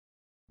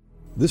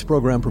This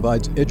program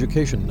provides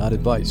education, not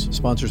advice.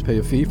 Sponsors pay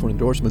a fee for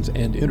endorsements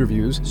and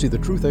interviews. See the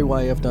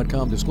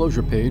truthayf.com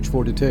disclosure page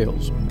for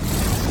details.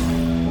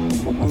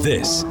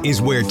 This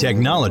is where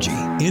technology,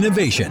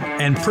 innovation,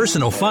 and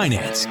personal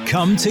finance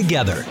come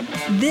together.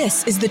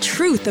 This is the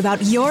truth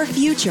about your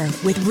future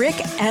with Ric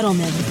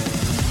Edelman.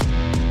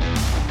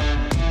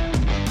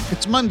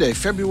 It's Monday,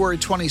 February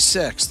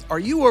 26th. Are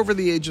you over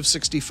the age of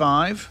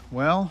 65?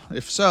 Well,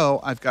 if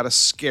so, I've got a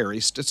scary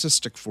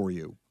statistic for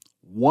you.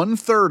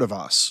 1/3 of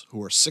us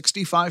who are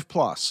 65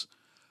 plus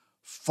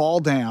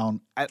fall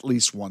down at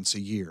least once a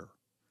year.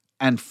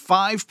 And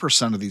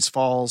 5% of these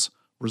falls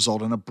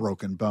result in a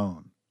broken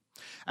bone.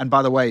 And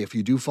by the way, if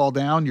you do fall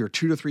down, you're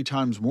 2 to 3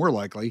 times more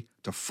likely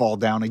to fall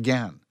down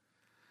again.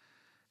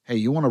 Hey,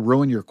 you want to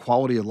ruin your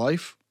quality of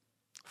life?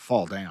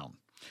 Fall down.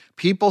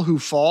 People who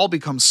fall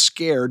become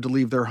scared to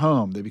leave their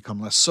home. They become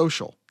less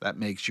social. That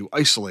makes you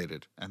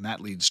isolated, and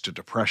that leads to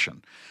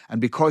depression. And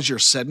because you're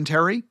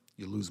sedentary,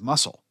 you lose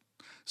muscle.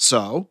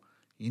 So,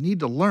 you need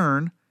to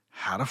learn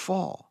how to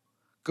fall.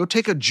 Go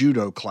take a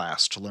judo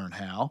class to learn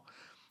how.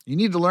 You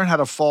need to learn how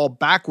to fall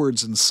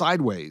backwards and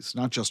sideways,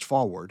 not just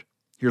forward.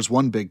 Here's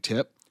one big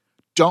tip.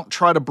 Don't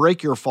try to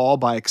break your fall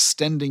by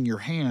extending your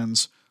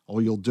hands.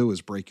 All you'll do is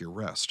break your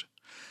wrist.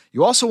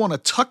 You also want to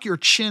tuck your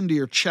chin to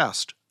your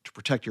chest to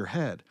protect your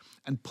head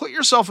and put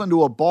yourself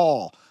into a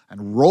ball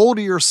and roll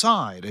to your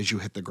side as you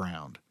hit the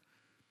ground.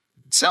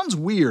 It sounds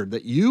weird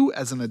that you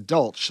as an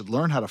adult should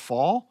learn how to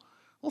fall.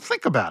 Well,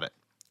 think about it.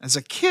 As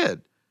a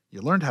kid,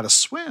 you learned how to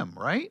swim,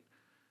 right?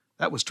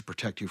 That was to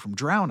protect you from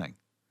drowning.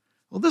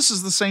 Well, this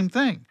is the same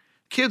thing.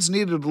 Kids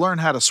needed to learn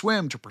how to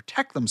swim to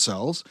protect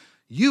themselves.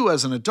 You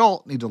as an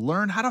adult need to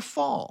learn how to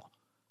fall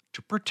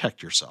to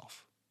protect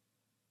yourself.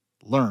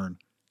 Learn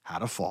how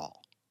to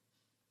fall.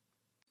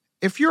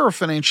 If you're a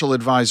financial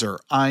advisor,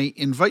 I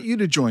invite you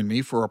to join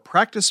me for a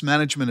practice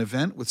management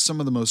event with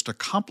some of the most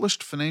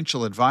accomplished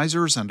financial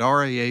advisors and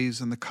RIAs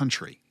in the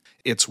country.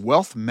 It's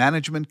Wealth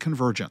Management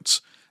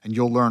Convergence, and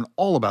you'll learn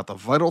all about the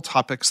vital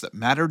topics that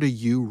matter to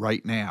you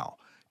right now.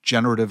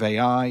 Generative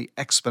AI,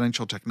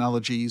 exponential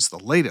technologies, the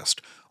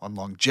latest on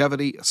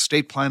longevity,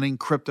 estate planning,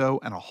 crypto,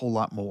 and a whole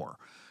lot more.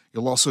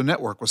 You'll also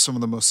network with some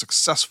of the most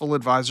successful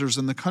advisors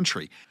in the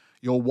country.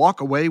 You'll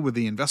walk away with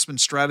the investment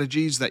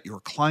strategies that your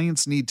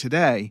clients need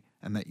today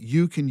and that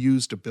you can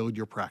use to build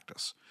your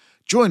practice.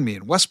 Join me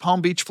in West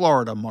Palm Beach,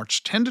 Florida,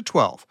 March 10 to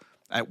 12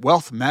 at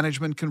Wealth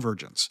Management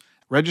Convergence.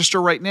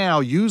 Register right now,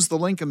 use the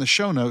link in the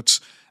show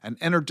notes, and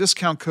enter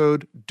discount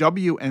code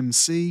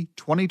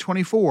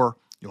WMC2024.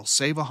 You'll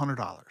save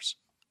 $100.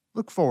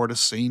 Look forward to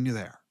seeing you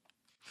there.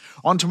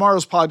 On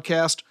tomorrow's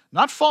podcast,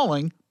 not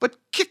falling, but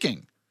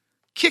kicking.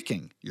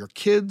 Kicking your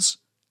kids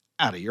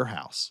out of your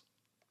house.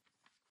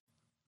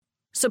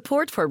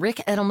 Support for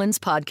Ric Edelman's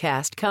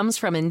podcast comes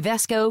from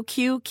Invesco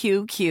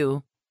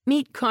QQQ.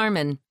 Meet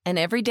Carmen, an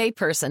everyday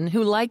person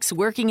who likes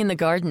working in the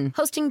garden,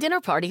 hosting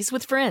dinner parties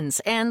with friends,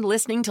 and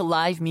listening to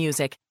live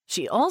music.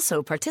 She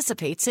also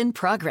participates in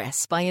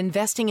Progress by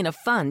investing in a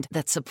fund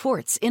that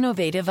supports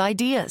innovative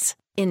ideas.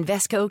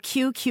 Invesco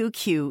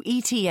QQQ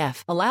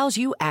ETF allows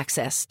you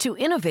access to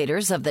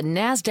innovators of the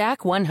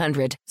NASDAQ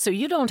 100, so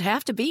you don't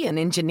have to be an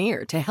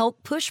engineer to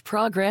help push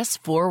progress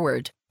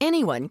forward.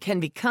 Anyone can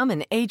become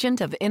an agent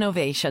of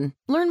innovation.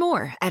 Learn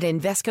more at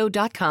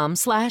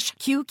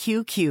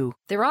Invesco.com/QQQ.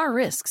 There are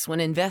risks when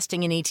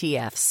investing in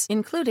ETFs,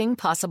 including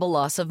possible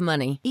loss of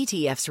money.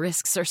 ETFs'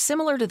 risks are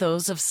similar to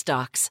those of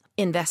stocks.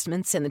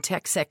 Investments in the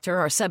tech sector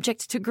are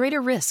subject to greater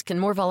risk and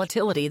more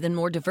volatility than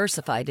more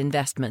diversified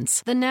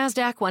investments. The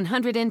NASDAQ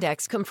 100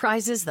 Index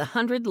comprises the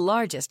 100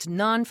 largest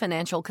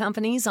non-financial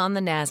companies on the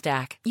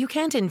NASDAQ. You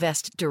can't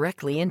invest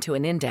directly into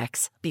an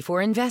index.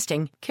 Before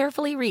investing,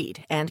 carefully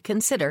read and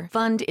consider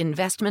fund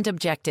investment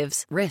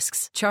objectives,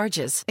 risks,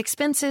 charges,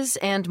 expenses,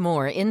 and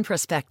more in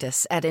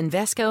prospectus at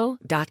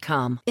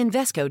Invesco.com.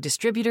 Invesco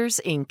Distributors,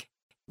 Inc.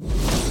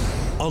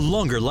 A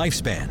longer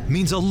lifespan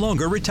means a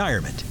longer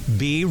retirement.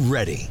 Be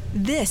ready.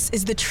 This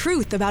is the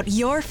truth about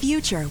your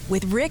future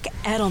with Ric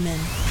Edelman.